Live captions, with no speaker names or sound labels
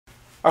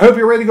I hope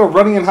you're ready to go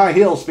running in high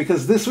heels,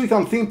 because this week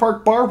on Theme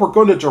Park Bar, we're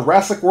going to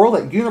Jurassic World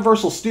at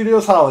Universal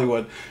Studios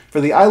Hollywood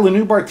for the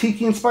Isla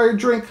tiki-inspired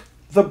drink,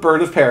 the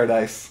Bird of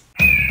Paradise.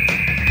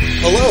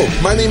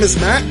 Hello, my name is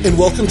Matt, and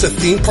welcome to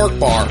Theme Park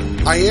Bar.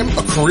 I am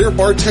a career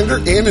bartender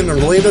and an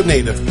Orlando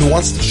native who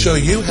wants to show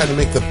you how to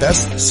make the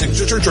best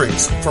signature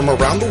drinks from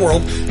around the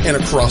world and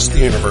across the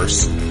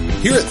universe.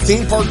 Here at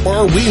Theme Park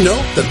Bar, we know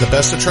that the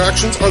best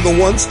attractions are the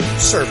ones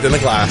served in a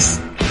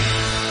glass.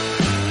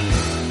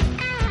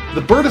 The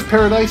Bird of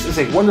Paradise is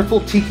a wonderful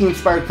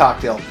tiki-inspired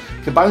cocktail,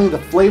 combining the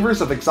flavors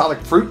of exotic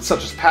fruits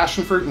such as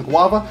passion fruit and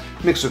guava,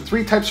 mixed with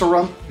 3 types of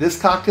rum.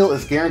 This cocktail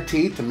is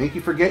guaranteed to make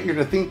you forget you're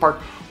at a theme park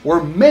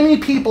where many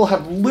people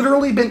have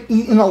literally been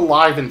eaten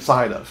alive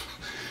inside of.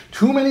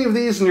 Too many of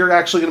these and you're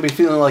actually going to be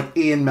feeling like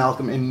Ian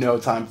Malcolm in no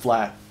time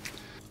flat.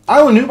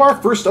 Isla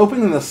first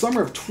opened in the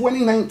summer of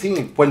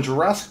 2019 when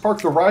Jurassic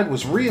Park the Ride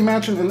was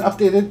reimagined and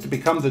updated to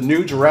become the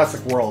new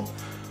Jurassic World.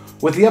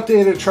 With the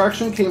updated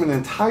attraction came an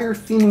entire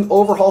theming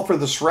overhaul for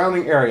the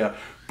surrounding area,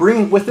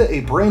 bringing with it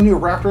a brand new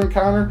raptor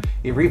encounter,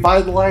 a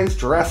revitalized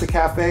Jurassic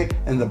Cafe,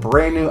 and the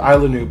brand new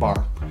Isla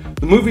bar.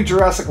 The movie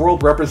Jurassic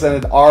World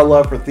represented our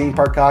love for theme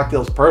park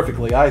cocktails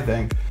perfectly, I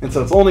think, and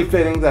so it's only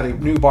fitting that a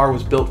new bar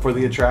was built for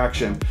the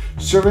attraction,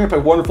 serving up a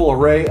wonderful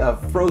array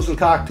of frozen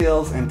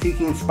cocktails and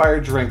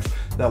tiki-inspired drinks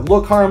that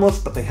look harmless,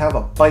 but they have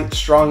a bite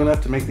strong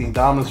enough to make the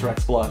Indominus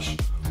Rex blush.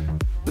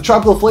 The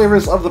tropical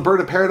flavors of the Bird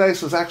of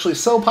Paradise was actually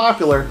so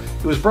popular,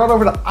 it was brought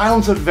over to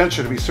Islands of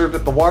Adventure to be served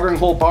at the Watering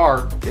Hole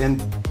Bar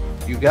in,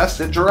 you guessed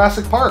it,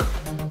 Jurassic Park.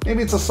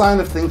 Maybe it's a sign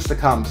of things to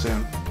come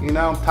soon. You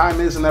know, time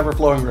is an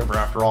ever-flowing river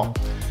after all.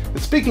 And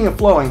speaking of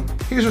flowing,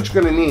 here's what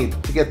you're going to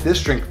need to get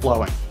this drink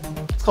flowing.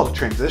 It's called a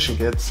transition,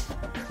 kids.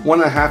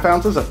 1.5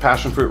 ounces of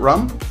passion fruit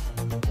rum,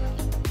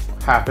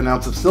 1/2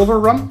 ounce of silver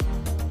rum,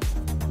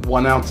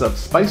 1 ounce of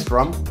spiced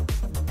rum,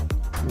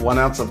 1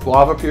 ounce of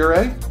guava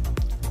puree,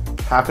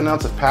 1/2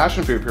 ounce of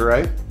passion fruit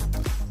puree,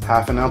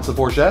 1/2 ounce of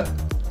Orgeat,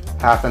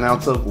 1/2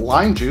 ounce of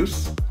lime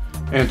juice,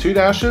 and 2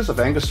 dashes of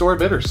Angostura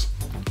bitters.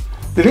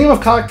 The name of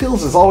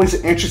cocktails is always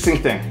an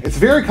interesting thing. It's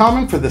very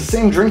common for the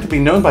same drink to be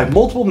known by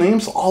multiple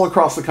names all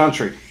across the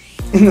country.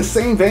 In the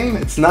same vein,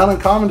 it's not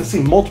uncommon to see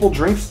multiple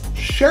drinks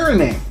share a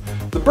name.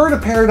 The Bird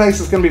of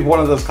Paradise is going to be one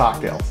of those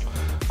cocktails.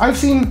 I've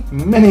seen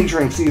many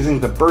drinks using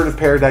the Bird of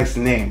Paradise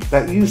name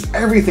that use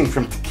everything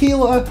from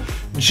tequila,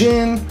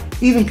 gin,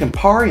 even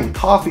Campari and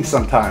coffee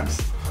sometimes.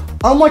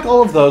 Unlike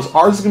all of those,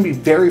 ours is going to be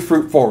very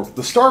fruit forward,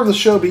 the star of the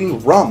show being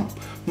rum,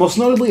 most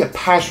notably a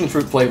passion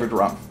fruit flavored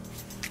rum.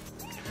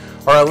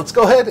 Alright, let's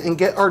go ahead and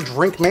get our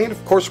drink made.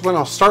 Of course, we're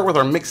going to start with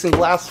our mixing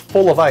glass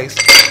full of ice.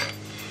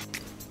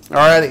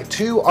 Alrighty,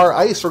 to our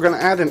ice, we're going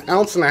to add 1.5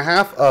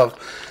 ounces of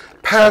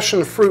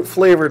passion fruit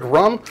flavored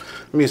rum.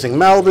 I'm using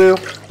Malibu,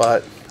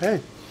 but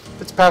hey,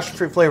 it's passion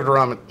fruit flavored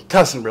rum. It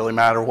doesn't really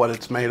matter what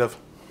it's made of.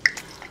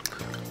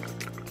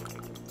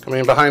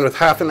 Coming in behind with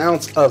 1/2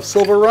 ounce of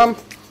silver rum.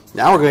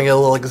 Now we're going to get a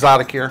little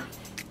exotic here.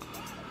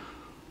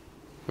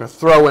 I'm going to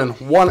throw in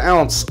 1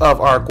 ounce of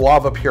our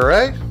guava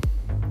puree.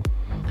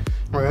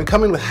 We're going to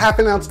come in with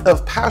 1/2 ounce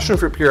of passion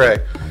fruit puree.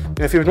 And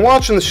if you've been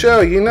watching the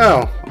show, you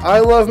know I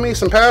love me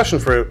some passion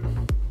fruit.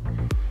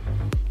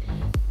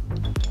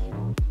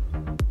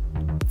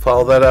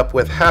 Follow that up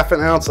with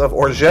 1/2 ounce of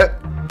Orgeat.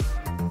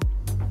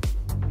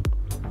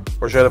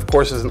 Orgeat, of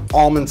course, is an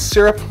almond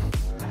syrup.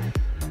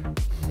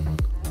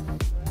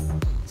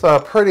 It's a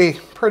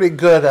pretty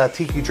good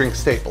tiki drink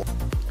staple.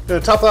 I'm going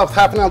to top it off with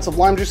 1/2 ounce of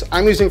lime juice.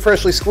 I'm using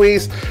freshly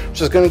squeezed,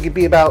 which is going to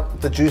be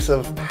about the juice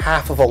of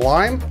half of a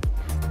lime.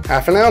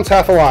 1/2 ounce,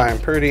 half a lime,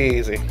 pretty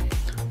easy.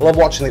 I love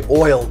watching the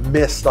oil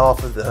mist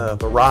off of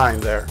the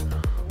rind there.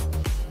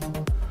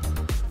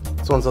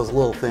 It's one of those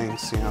little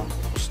things, you know,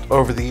 just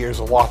over the years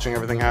of watching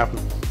everything happen.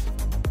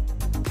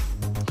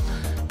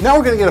 Now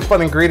we're going to get a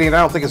fun ingredient I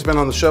don't think it's been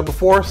on the show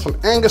before, some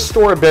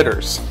Angostura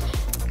bitters.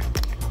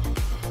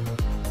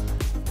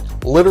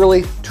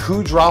 Literally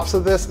 2 drops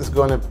of this is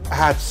going to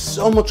add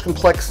so much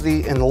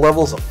complexity and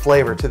levels of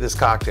flavor to this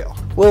cocktail.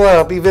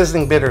 We'll be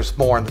visiting bitters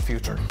more in the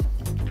future.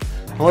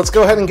 Well, let's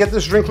go ahead and get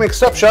this drink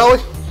mixed up, shall we?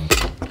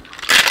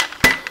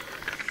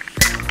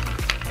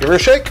 Give her a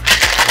shake.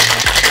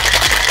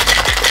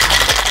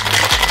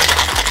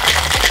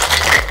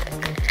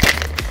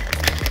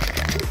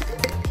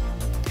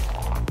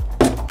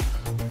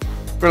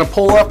 We're going to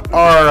pull up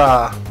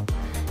our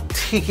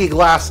tiki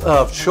glass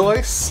of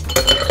choice.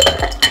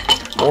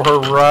 Pour her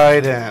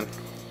right in.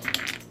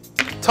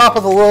 Top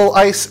of the little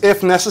ice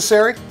if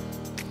necessary.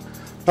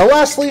 Now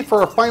lastly,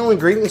 for our final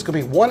ingredient, it's going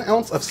to be 1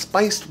 ounce of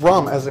spiced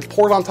rum as it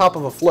poured on top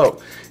of a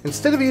float.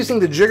 Instead of using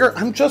the jigger,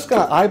 I'm just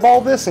going to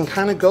eyeball this and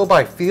kind of go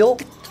by feel.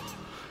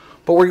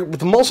 But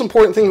the most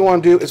important thing you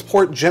want to do is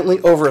pour it gently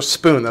over a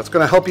spoon. That's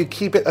going to help you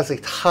keep it as a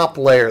top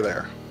layer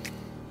there.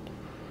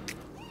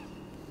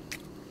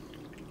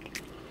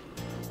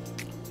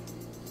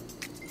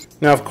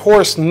 Now, of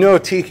course, no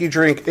tiki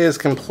drink is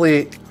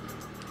complete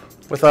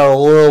without a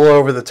little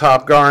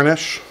over-the-top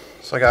garnish.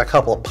 So I got a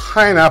couple of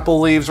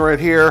pineapple leaves right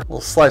here, a little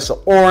slice of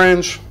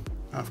orange,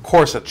 and of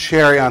course a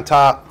cherry on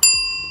top.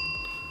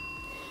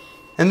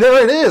 And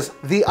there it is,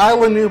 the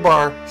Isla New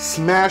Bar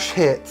smash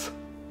hit,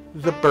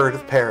 the Bird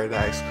of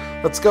Paradise.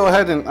 Let's go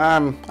ahead and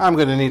I'm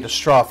gonna need a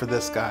straw for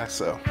this guy,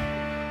 so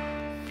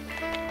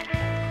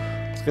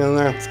let's get in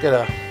there. Let's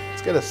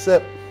get a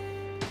sip.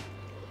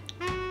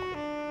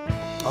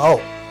 Oh,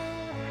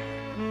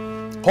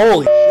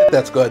 holy shit,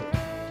 that's good.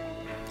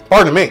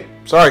 Pardon me.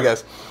 Sorry,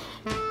 guys.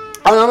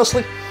 I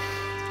honestly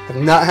have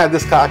not had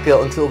this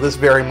cocktail until this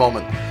very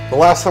moment. The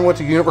last time I went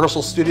to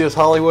Universal Studios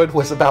Hollywood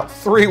was about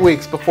 3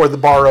 weeks before the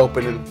bar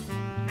opened, and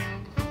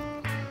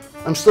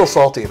I'm still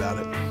salty about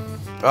it.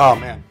 Oh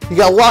man, you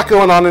got a lot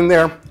going on in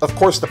there. Of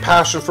course, the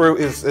passion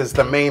fruit is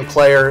the main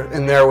player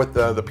in there with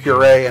the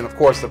puree, and of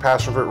course the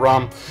passion fruit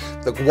rum.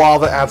 The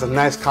guava adds a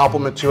nice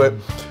complement to it.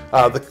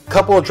 The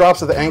couple of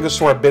drops of the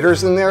Angostura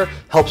bitters in there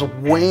helps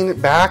wane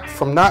it back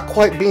from not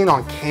quite being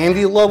on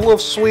candy level of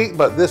sweet,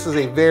 but this is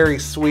a very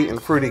sweet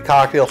and fruity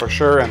cocktail for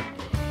sure. And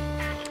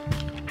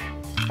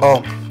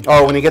oh,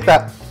 when you get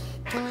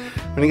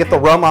the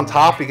rum on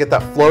top, you get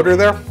that floater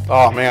there.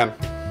 Oh man.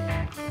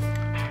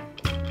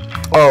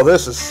 Oh,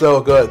 this is so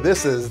good.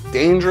 This is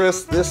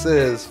dangerous. This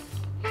is...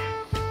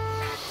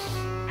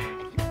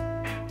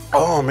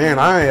 Oh, man,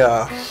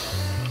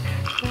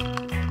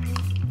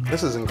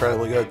 this is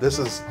incredibly good. This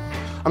is...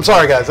 I'm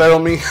sorry, guys. I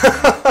don't mean...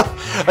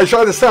 I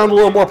try to sound a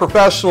little more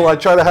professional. I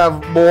try to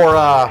have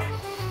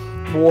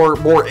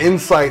more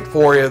insight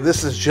for you.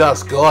 This is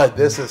just good.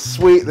 This is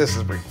sweet. This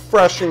is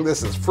refreshing.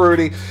 This is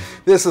fruity.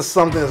 This is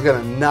something that's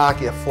going to knock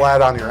you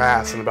flat on your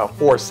ass in about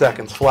 4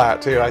 seconds flat,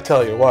 too. I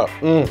tell you what.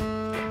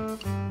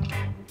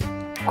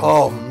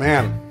 Oh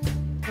man,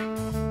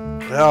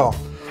 oh,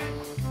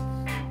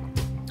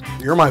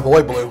 you're my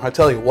boy, Blue. I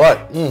tell you what,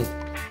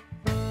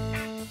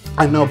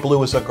 I know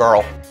Blue is a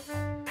girl.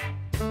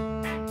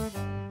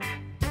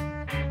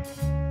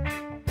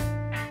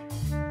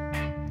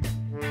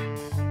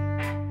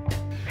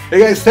 Hey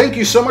guys, thank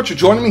you so much for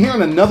joining me here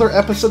on another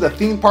episode of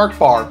Theme Park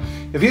Bar.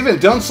 If you haven't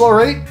done so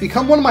already,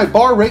 become one of my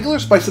bar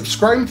regulars by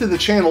subscribing to the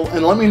channel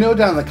and let me know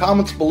down in the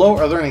comments below,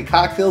 are there any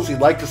cocktails you'd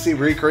like to see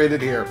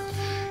recreated here?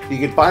 You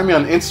can find me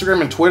on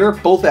Instagram and Twitter,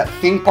 both at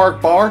Theme Park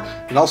Bar,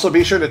 and also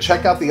be sure to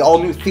check out the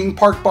all-new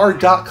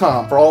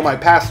themeparkbar.com for all my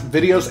past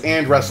videos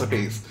and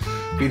recipes.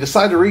 If you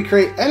decide to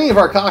recreate any of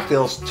our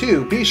cocktails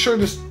too, be sure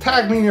to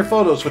tag me in your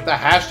photos with the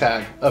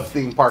hashtag of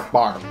Theme Park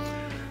Bar.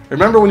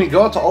 Remember, when you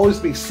go out, to always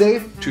be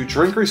safe, to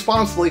drink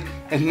responsibly,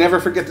 and never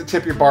forget to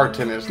tip your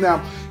bartenders.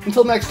 Now,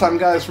 until next time,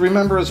 guys,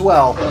 remember as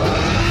well, pretty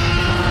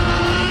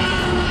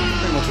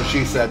much what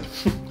she said.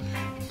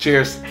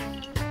 Cheers.